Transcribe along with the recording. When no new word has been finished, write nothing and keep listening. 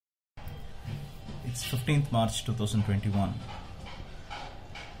It's 15th March 2021.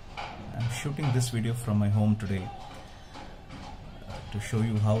 I'm shooting this video from my home today to show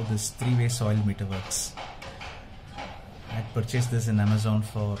you how this three-way soil meter works. I purchased this in Amazon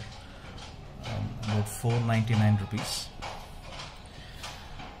for about 499 rupees,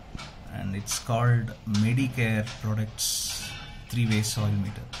 and it's called Medicare Products three-way soil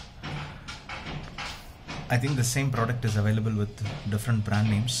meter. I think the same product is available with different brand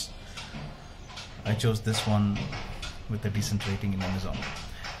names. I chose this one with a decent rating in Amazon.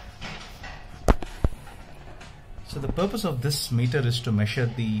 So the purpose of this meter is to measure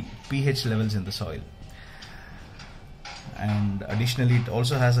the pH levels in the soil, and additionally it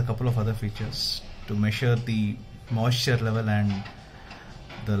also has a couple of other features to measure the moisture level and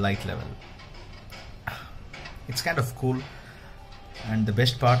the light level. It's kind of cool, and the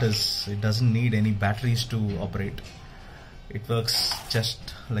best part is it doesn't need any batteries to operate. It works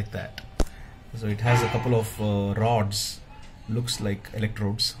just like that. So it has a couple of rods, looks like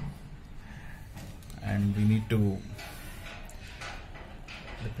electrodes, and we need to,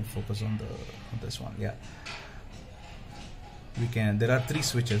 let me focus on this one. Yeah, we can, there are three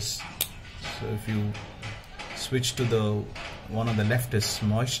switches. So if you switch to the one on the left is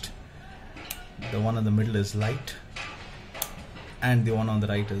moist, the one in the middle is light, and the one on the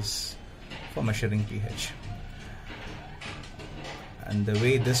right is for measuring pH. And the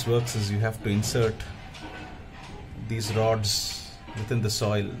way this works is you have to insert these rods within the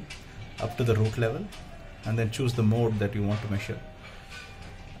soil up to the root level, and then choose the mode that you want to measure,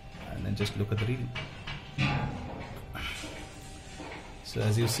 and then just look at the reading. So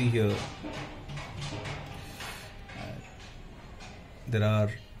as you see here, there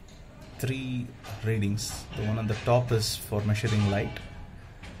are three readings. The one on the top is for measuring light,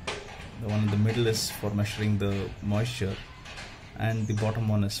 the one in the middle is for measuring the moisture, and the bottom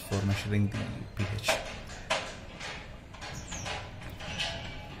one is for measuring the pH.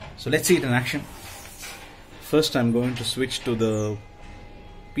 So let's see it in action. First I'm going to switch to the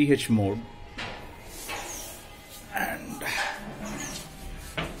pH mode, and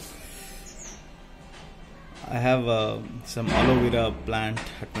I have some aloe vera plant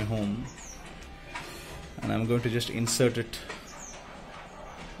at my home, and I'm going to just insert it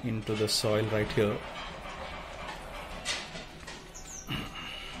into the soil right here.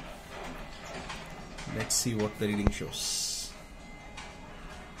 Let's see what the reading shows.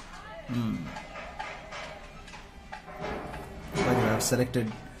 I have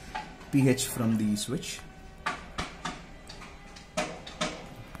selected pH from the switch.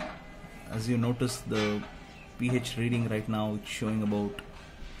 As you notice, the pH reading right now it's showing about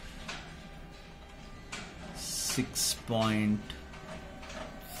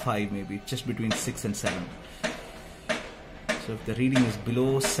 6.5, maybe just between 6 and 7. So if the reading is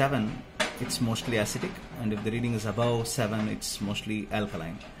below 7, it's mostly acidic, and if the reading is above 7, it's mostly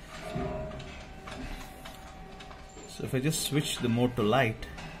alkaline. So if I just switch the mode to light,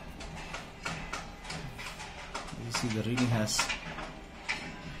 you see the reading has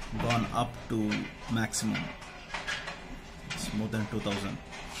gone up to maximum. It's more than 2000.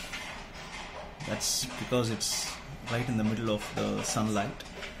 That's because it's right in the middle of the sunlight.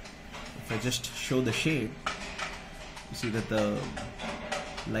 If I just show the shade, you see that the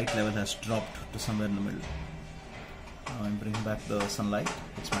light level has dropped to somewhere in the middle. Now I'm bringing back the sunlight,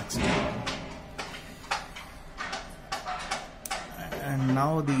 it's maximum. And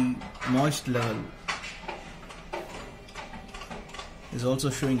now the moist level is also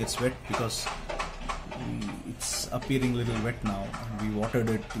showing it's wet, because it's appearing a little wet now. We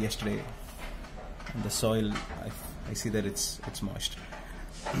watered it yesterday, and the soil, I see that it's moist.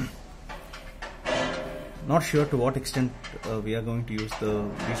 Not sure to what extent we are going to use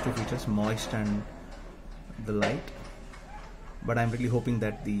these two features, moist and the light, but I'm really hoping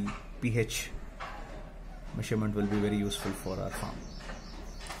that the pH measurement will be very useful for our farm.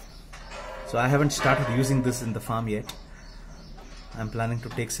 So I haven't started using this in the farm yet. I'm planning to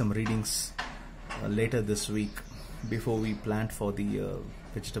take some readings later this week before we plant for the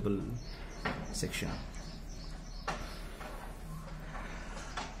vegetable section.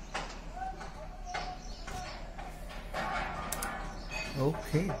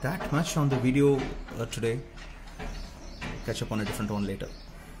 Okay, that much on the video today. Catch up on a different one later.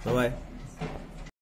 Bye bye.